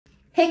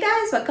Hey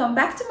guys, welcome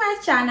back to my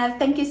channel.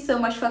 Thank you so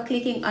much for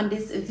clicking on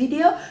this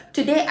video.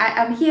 Today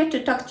I am here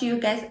to talk to you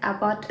guys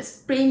about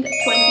spring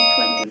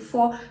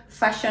 2024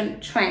 fashion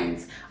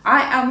trends.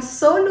 I am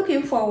so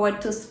looking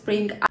forward to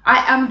spring.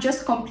 I am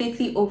just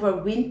completely over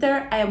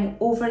winter. I am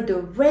over the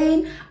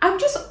rain. I'm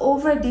just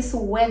over this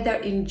weather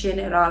in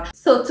general.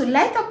 So to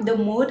light up the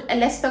mood,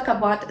 let's talk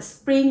about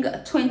spring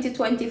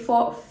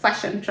 2024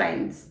 fashion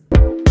trends.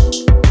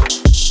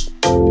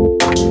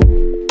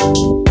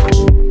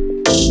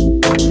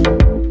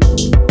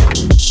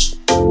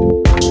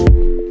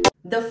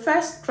 The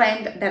first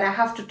trend that I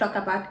have to talk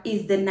about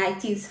is the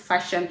 90s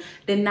fashion.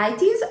 The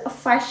 90s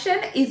fashion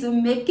is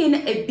making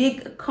a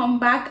big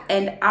comeback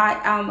and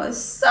I am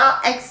so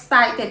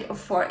excited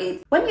for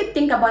it. When you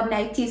think about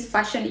 90s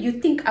fashion, you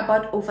think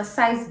about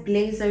oversized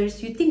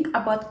blazers, you think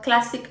about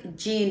classic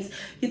jeans,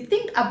 you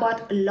think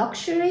about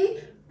luxury,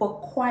 but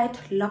quite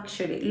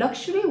luxury.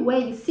 Luxury where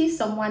you see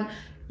someone,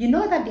 you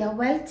know that they are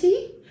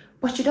wealthy,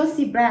 but you don't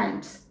see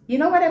brands. You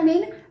know what I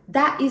mean?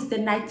 That is the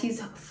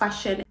 90s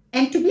fashion.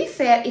 And to be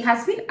fair, it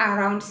has been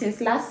around since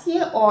last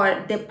year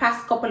or the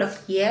past couple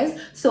of years.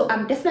 So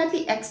I'm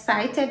definitely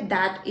excited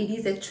that it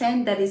is a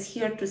trend that is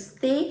here to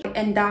stay.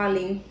 And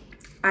darling,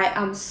 I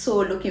am so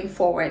looking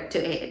forward to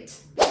it.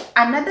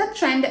 Another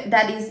trend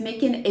that is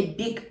making a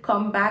big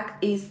comeback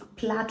is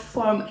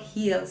platform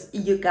heels,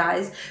 you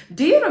guys.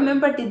 Do you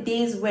remember the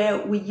days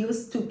where we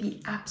used to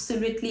be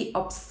absolutely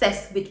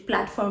obsessed with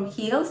platform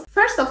heels?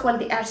 First of all,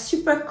 they are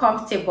super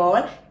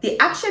comfortable. They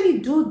actually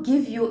do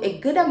give you a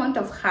good amount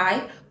of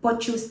height,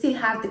 but you still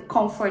have the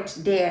comfort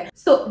there.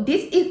 So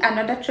this is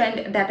another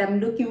trend that I'm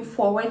looking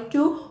forward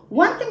to.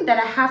 One thing that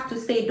I have to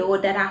say though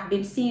that I've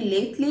been seeing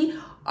lately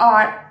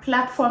are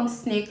platform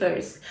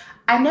sneakers.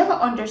 I never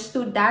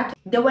understood that.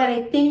 They were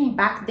a thing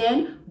back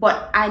then,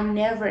 but I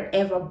never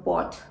ever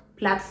bought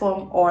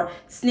platform or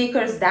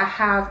sneakers that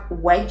have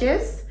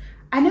wedges.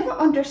 I never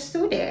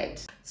understood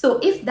it. So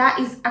if that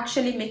is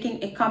actually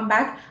making a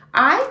comeback,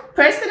 I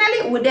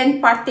personally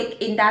wouldn't partake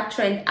in that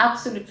trend.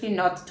 Absolutely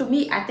not. To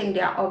me, I think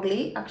they are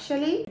ugly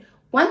actually.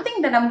 One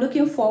thing that I'm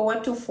looking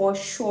forward to for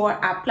sure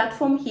are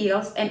platform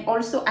heels, and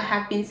also I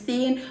have been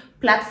seeing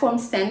platform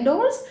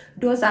sandals.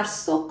 Those are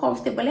so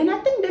comfortable and I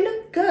think they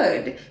look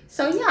good.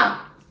 So yeah,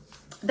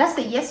 that's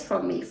a yes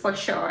from me for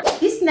sure.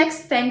 This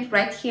next trend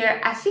right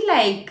here, I feel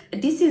like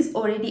this is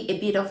already a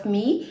bit of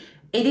me.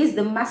 It is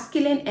the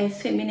masculine and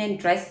feminine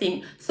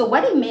dressing. So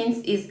what it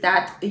means is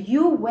that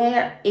you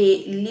wear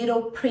a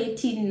little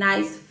pretty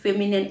nice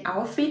feminine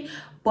outfit,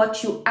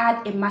 but you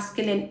add a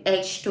masculine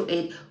edge to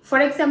it.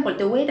 For example,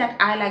 the way that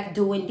I like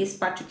doing this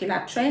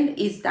particular trend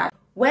is that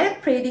wear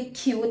a pretty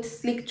cute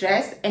sleek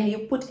dress and you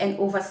put an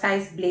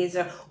oversized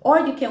blazer, or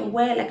you can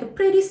wear like a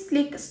pretty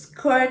sleek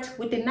skirt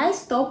with a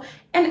nice top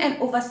and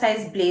an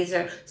oversized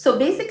blazer. So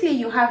basically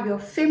you have your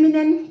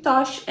feminine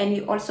touch and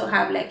you also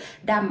have like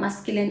that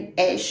masculine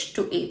edge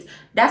to it.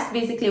 That's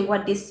basically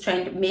what this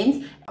trend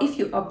means. If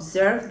you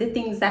observe the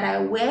things that I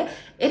wear,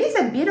 it is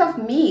a bit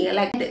of me.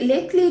 Like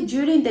lately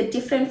during the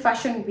different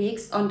fashion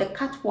weeks on the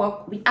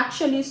catwalk, we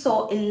actually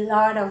saw a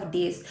lot of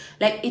this.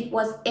 Like it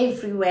was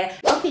everywhere.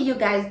 Okay, you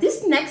guys,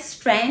 this next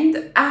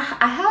trend, I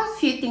have a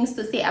few things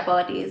to say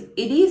about this.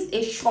 It is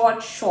a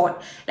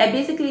short. Like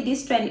basically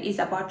this trend is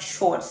about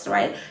shorts,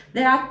 right?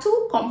 There are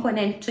two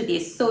components to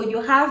this. So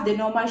you have the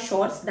normal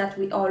shorts that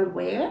we all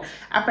wear.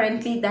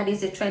 Apparently that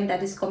is a trend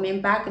that is coming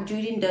back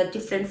during the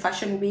different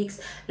fashion weeks.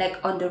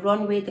 Like on the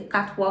runway, the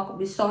catwalk,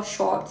 we saw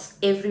shorts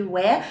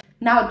everywhere.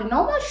 Now the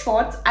normal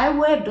shorts, I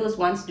wear those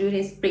ones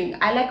during spring.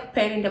 I like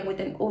pairing them with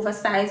an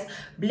oversized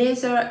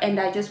blazer and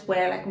I just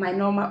wear like my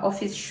normal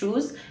office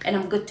shoes and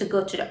I'm good to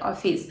go to the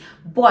office.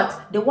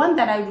 But the one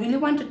that I really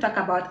want to talk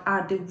about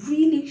are the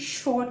really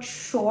short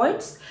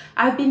shorts.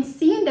 I've been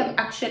seeing them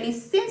actually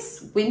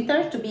since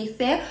winter, to be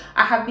fair.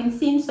 I have been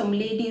seeing some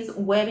ladies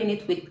wearing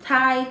it with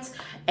tights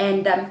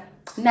and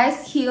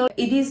nice heel.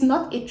 It is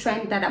not a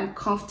trend that I'm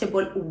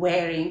comfortable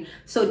wearing.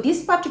 So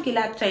this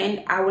particular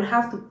trend, I will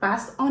have to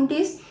pass on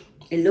this.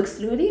 It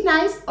looks really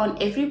nice on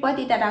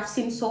everybody that I've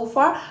seen so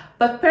far.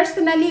 But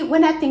personally,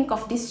 when I think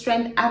of this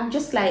trend, I'm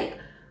just like,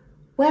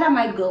 where am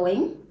I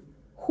going?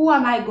 Who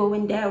am I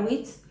going there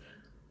with?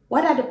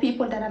 What are the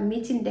people that I'm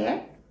meeting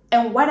there?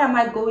 And what am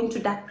I going to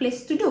that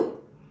place to do?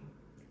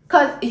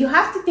 Because you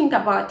have to think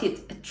about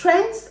it.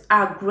 Trends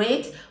are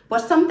great, but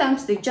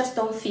sometimes they just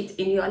don't fit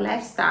in your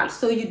lifestyle.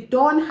 So you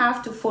don't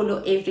have to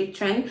follow every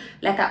trend.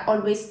 Like I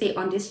always say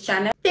on this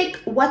channel, take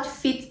what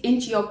fits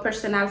into your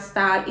personal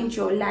style, into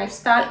your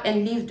lifestyle,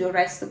 and leave the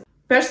rest.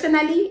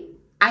 Personally,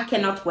 I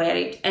cannot wear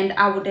it, and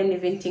I wouldn't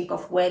even think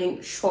of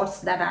wearing shorts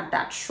that are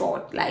that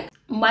short. Like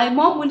my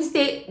mom would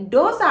say,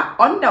 those are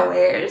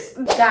underwears.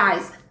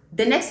 Guys,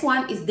 the next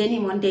one is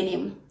denim on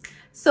denim.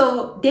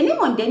 So denim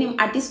on denim,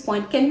 at this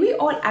point, can we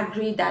all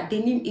agree that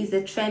denim is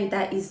a trend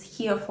that is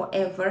here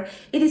forever?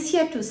 It is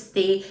here to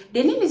stay.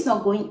 Denim is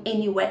not going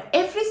anywhere.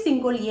 Every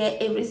single year,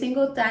 every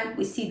single time,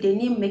 we see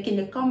denim making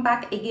a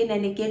comeback again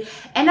and again.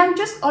 And I'm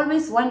just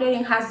always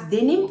wondering, has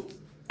denim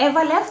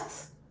ever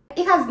left?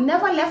 It has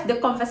never left the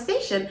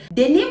conversation.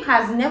 Denim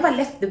has never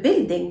left the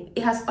building.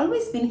 It has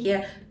always been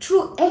here.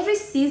 Through every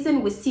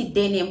season we see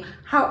denim.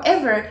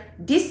 However,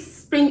 this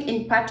spring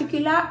in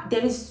particular,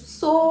 there is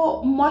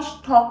so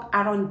much talk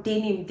around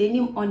denim,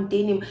 denim on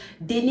denim,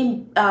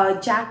 denim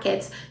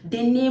jackets,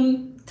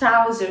 denim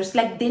trousers,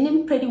 like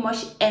denim pretty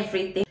much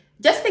everything.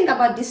 Just think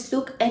about this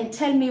look and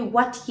tell me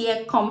what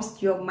here comes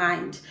to your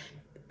mind.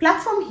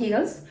 Platform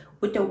heels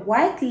with a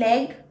white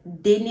leg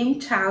denim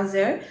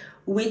trouser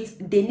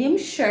with denim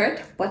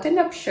shirt,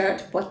 button-up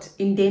shirt but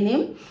in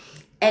denim,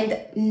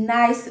 and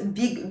nice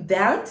big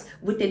belt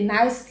with a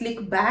nice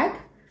slick bag.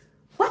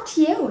 What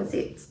year was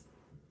it?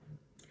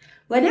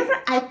 Whenever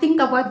I think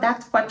about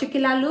that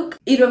particular look,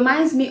 it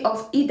reminds me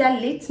of either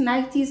late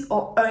 90s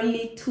or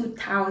early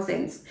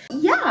 2000s.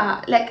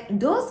 Yeah, like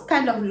those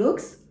kind of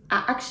looks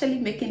are actually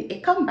making a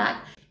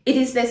comeback. It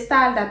is the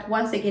style that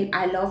once again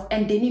I love,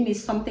 and denim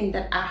is something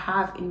that I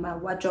have in my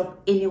wardrobe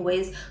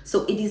anyways,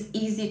 so it is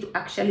easy to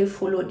actually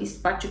follow this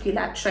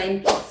particular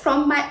trend.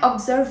 From my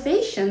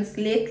observations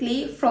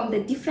lately from the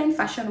different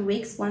fashion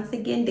weeks, once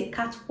again the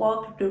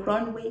catwalk, the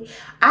runway,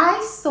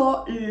 I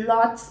saw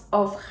lots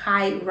of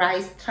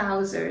high-rise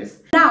trousers.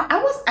 Now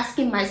I was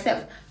asking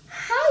myself,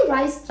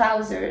 high-rise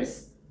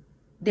trousers,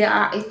 they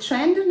are a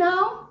trend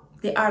now?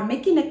 They are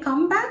making a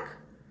comeback?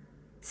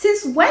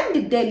 Since when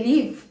did they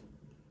leave?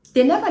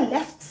 They never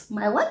left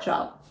my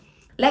wardrobe.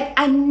 Like,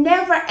 I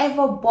never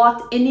ever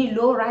bought any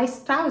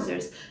low-rise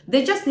trousers.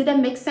 They just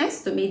didn't make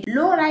sense to me.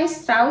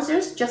 Low-rise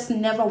trousers just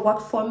never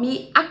worked for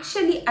me.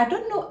 Actually, I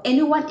don't know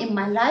anyone in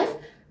my life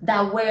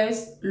that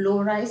wears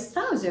low-rise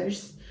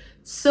trousers.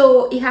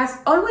 So it has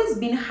always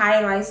been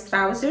high-rise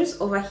trousers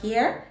over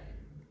here.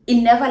 It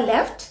never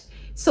left.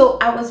 So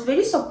I was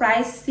very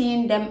surprised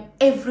seeing them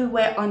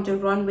everywhere on the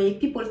runway,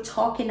 people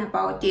talking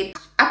about it.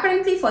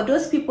 Apparently, for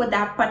those people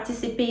that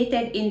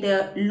participated in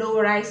the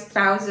low-rise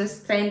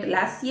trousers trend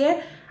last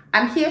year,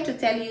 I'm here to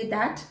tell you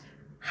that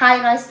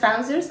high-rise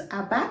trousers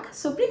are back.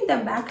 So bring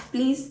them back,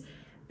 please,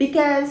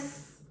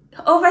 because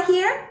over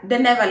here, they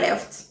never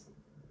left.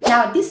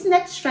 Now, this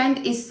next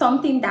trend is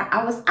something that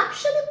I was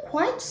actually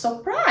quite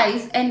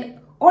surprised and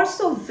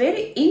also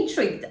very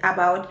intrigued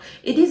about.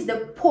 It is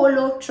the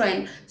polo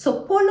trend.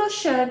 So polo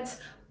shirts,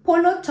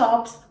 polo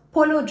tops,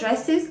 polo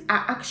dresses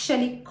are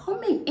actually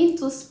coming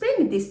into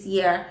spring this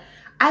year.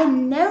 I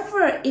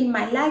never in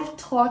my life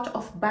thought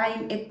of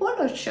buying a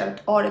polo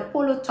shirt or a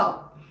polo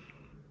top.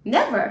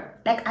 Never.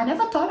 Like, I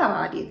never thought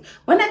about it.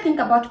 When I think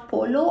about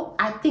polo,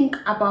 I think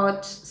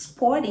about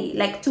sporty.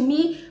 Like, to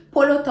me,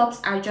 polo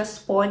tops are just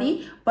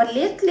sporty. But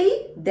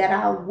lately, there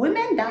are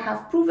women that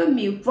have proven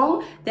me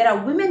wrong. There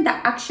are women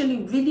that actually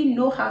really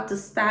know how to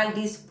style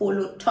these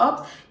polo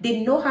tops.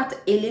 They know how to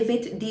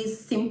elevate these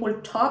simple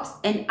tops,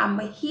 and I'm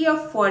here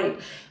for it.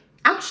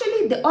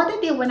 Actually, the other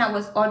day when I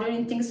was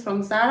ordering things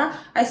from Zara,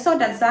 I saw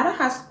that Zara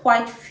has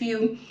quite a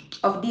few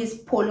of these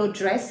polo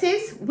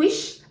dresses,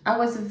 which I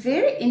was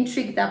very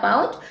intrigued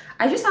about.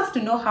 I just have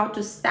to know how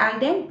to style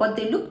them, but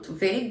they looked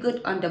very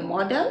good on the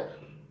model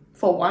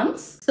for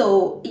once.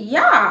 So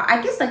yeah,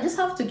 I guess I just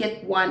have to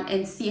get one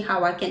and see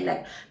how I can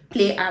like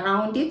play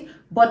around it.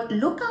 But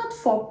look out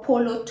for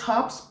polo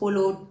tops,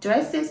 polo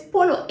dresses,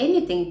 polo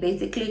anything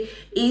basically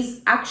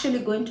is actually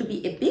going to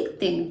be a big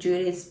thing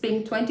during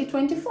spring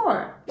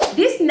 2024.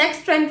 This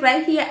next trend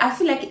right here, I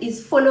feel like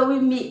is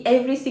following me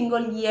every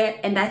single year,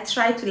 and I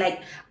try to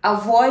like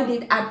avoid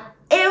it at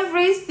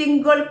every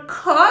single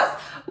cost.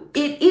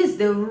 It is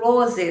the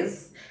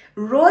roses.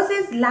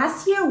 Roses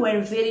last year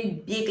were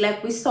very big,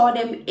 like we saw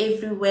them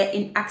everywhere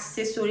in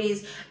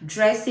accessories,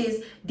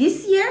 dresses.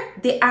 This year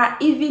they are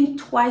even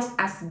twice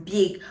as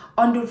big.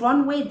 On the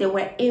runway they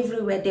were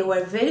everywhere. They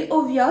were very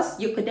obvious,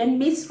 you couldn't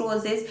miss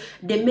roses.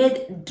 They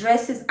made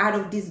dresses out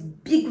of these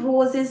big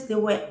roses. They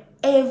were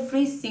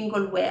every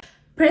single where.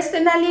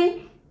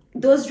 Personally,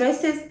 those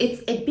dresses,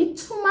 it's a bit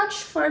too much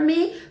for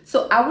me,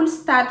 so I will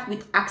start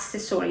with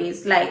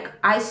accessories. Like,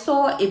 I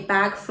saw a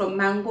bag from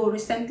Mango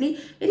recently.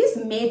 It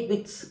is made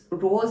with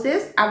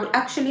roses. I will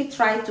actually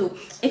try to,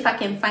 if I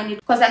can find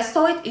it, because I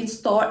saw it in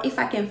store. If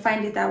I can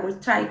find it, I will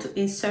try to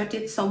insert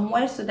it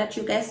somewhere so that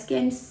you guys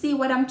can see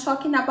what I'm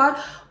talking about.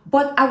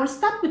 But I will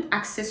start with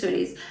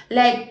accessories.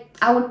 Like,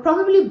 I would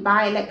probably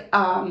buy like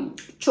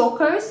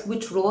chokers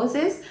with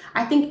roses.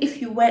 I think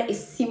if you wear a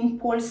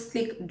simple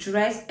slick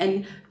dress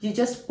and you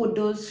just put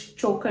those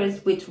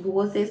chokers with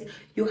roses,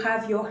 you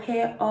have your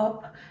hair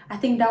up, I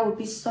think that would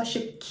be such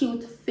a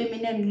cute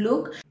feminine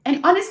look.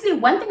 And honestly,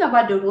 one thing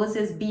about the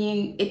roses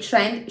being a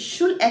trend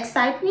should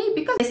excite me,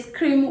 because they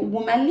scream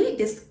womanly,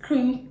 they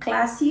scream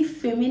classy,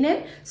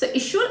 feminine, so it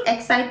should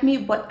excite me.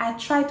 But I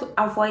tried to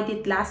avoid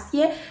it last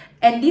year,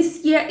 and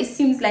this year it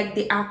seems like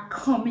they are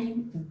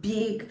coming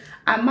big.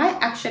 I might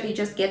actually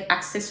just get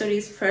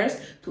accessories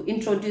first to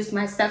introduce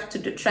myself to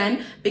the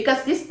trend,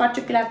 because this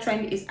particular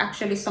trend is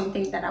actually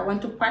something that I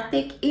want to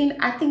partake in.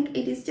 I think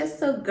it is just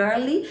so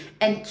girly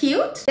and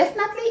cute.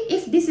 Definitely,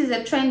 if this is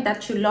a trend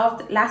that you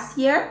loved last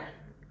year,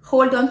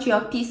 hold on to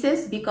your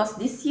pieces, because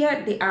this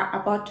year they are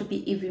about to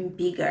be even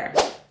bigger.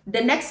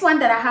 The next one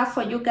that I have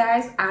for you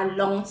guys are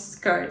long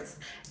skirts.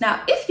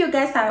 Now, if you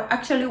guys have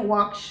actually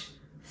watched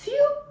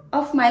few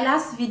of my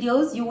last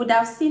videos, you would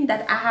have seen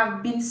that I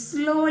have been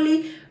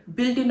slowly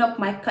building up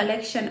my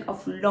collection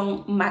of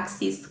long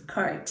maxi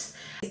skirts.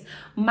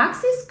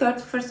 Maxi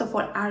skirts, first of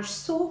all, are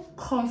so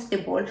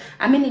comfortable.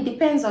 I mean, it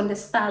depends on the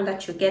style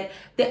that you get.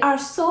 They are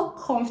so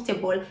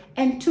comfortable,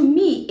 and to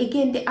me,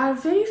 again, they are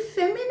very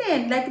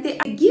feminine. Like, they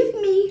give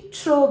me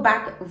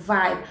throwback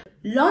vibe.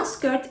 Long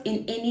skirt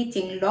in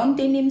anything, long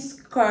denim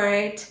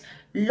skirt,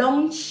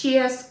 long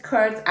sheer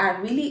skirts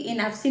are really in.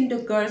 I've seen the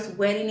girls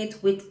wearing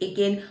it with,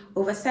 again,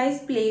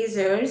 oversized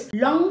blazers.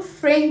 Long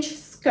French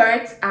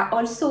skirts are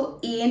also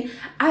in.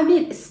 I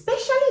mean,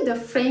 especially the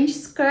French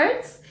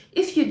skirts.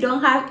 If you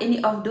don't have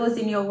any of those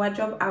in your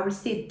wardrobe, I would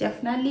say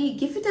definitely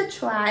give it a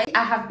try.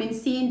 I have been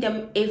seeing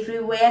them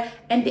everywhere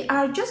and they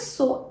are just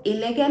so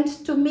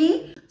elegant to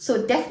me.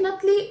 So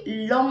definitely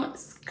long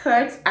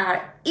skirts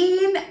are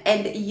in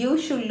and you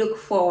should look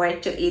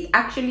forward to it.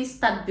 Actually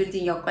start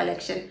building your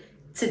collection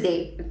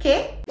today,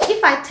 okay?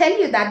 If I tell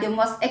you that the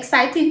most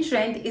exciting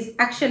trend is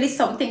actually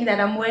something that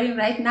I'm wearing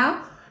right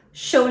now,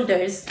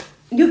 shoulders.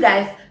 You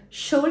guys,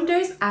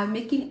 shoulders are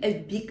making a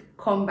big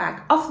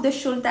comeback. Off the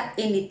shoulder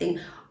anything,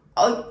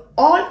 all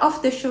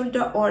off the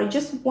shoulder, or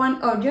just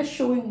one, or just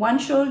showing one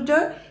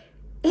shoulder,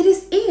 it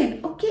is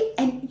in, okay?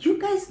 And you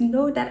guys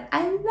know that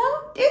I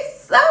love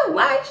this so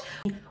much.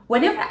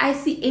 Whenever I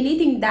see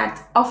anything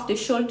that off the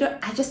shoulder,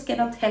 I just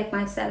cannot help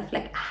myself.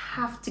 Like, I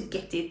have to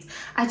get it.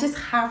 I just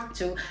have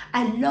to.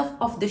 I love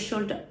off the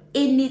shoulder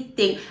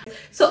anything.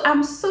 So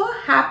I'm so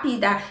happy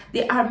that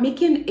they are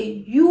making a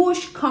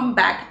huge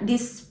comeback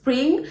this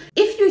spring.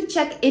 If you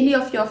check any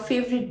of your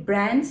favorite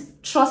brands,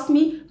 trust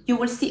me, you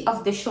will see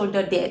off the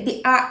shoulder there.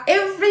 They are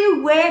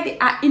everywhere. They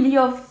are in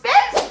your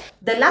face.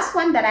 The last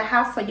one that I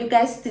have for you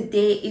guys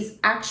today is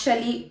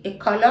actually a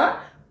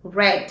color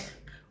red.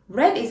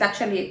 Red is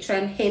actually a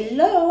trend.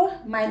 Hello,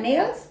 my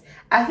nails.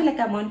 I feel like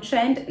I'm on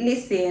trend.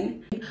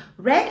 Listen,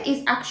 red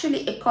is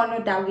actually a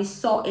color that we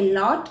saw a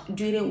lot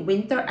during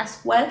winter as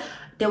well.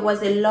 There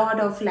was a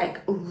lot of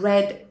like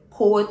red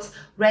coats,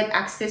 red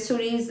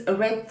accessories,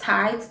 red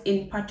tights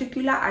in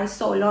particular. I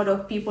saw a lot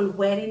of people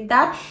wearing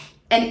that.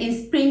 And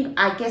in spring,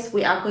 I guess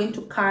we are going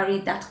to carry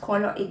that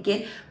color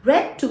again.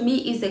 Red to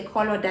me is a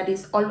color that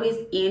is always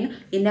in.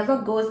 It never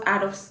goes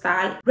out of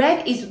style.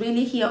 Red is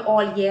really here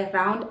all year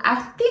round.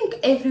 I think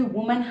every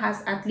woman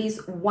has at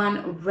least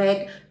one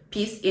red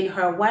piece in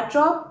her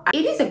wardrobe.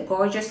 It is a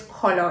gorgeous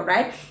color,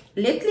 right?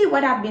 Lately,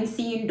 what I've been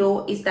seeing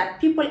though is that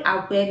people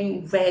are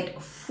wearing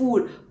red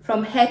full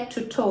from head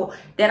to toe.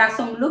 There are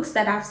some looks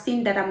that I've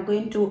seen that I'm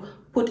going to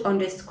put on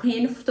the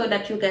screen so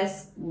that you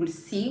guys will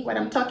see what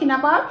I'm talking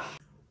about.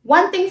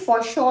 One thing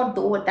for sure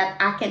though that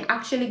I can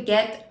actually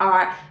get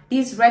are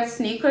these red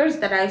sneakers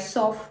that I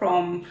saw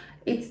from,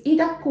 it's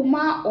either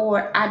Puma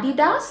or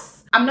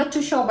Adidas. I'm not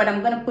too sure, but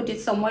I'm gonna put it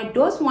somewhere.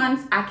 Those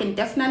ones, I can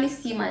definitely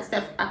see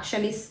myself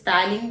actually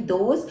styling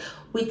those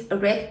with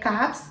red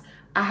caps.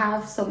 I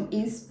have some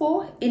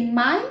inspo in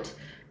mind.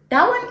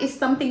 That one is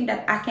something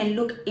that I can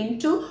look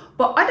into.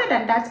 But other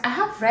than that, I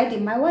have red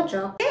in my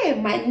wardrobe. Hey,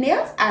 my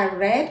nails are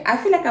red. I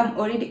feel like I'm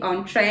already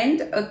on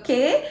trend,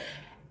 okay?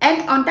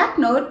 And on that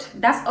note,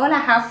 that's all I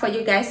have for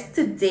you guys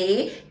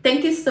today.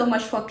 Thank you so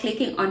much for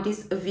clicking on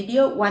this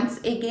video once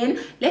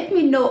again. Let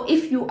me know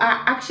if you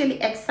are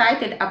actually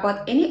excited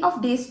about any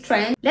of these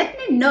trends. Let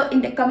me know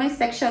in the comment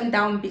section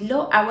down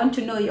below. I want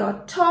to know your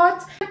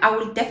thoughts. I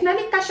will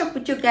definitely catch up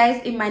with you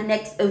guys in my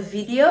next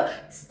video.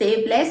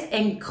 Stay blessed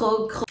and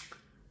grow.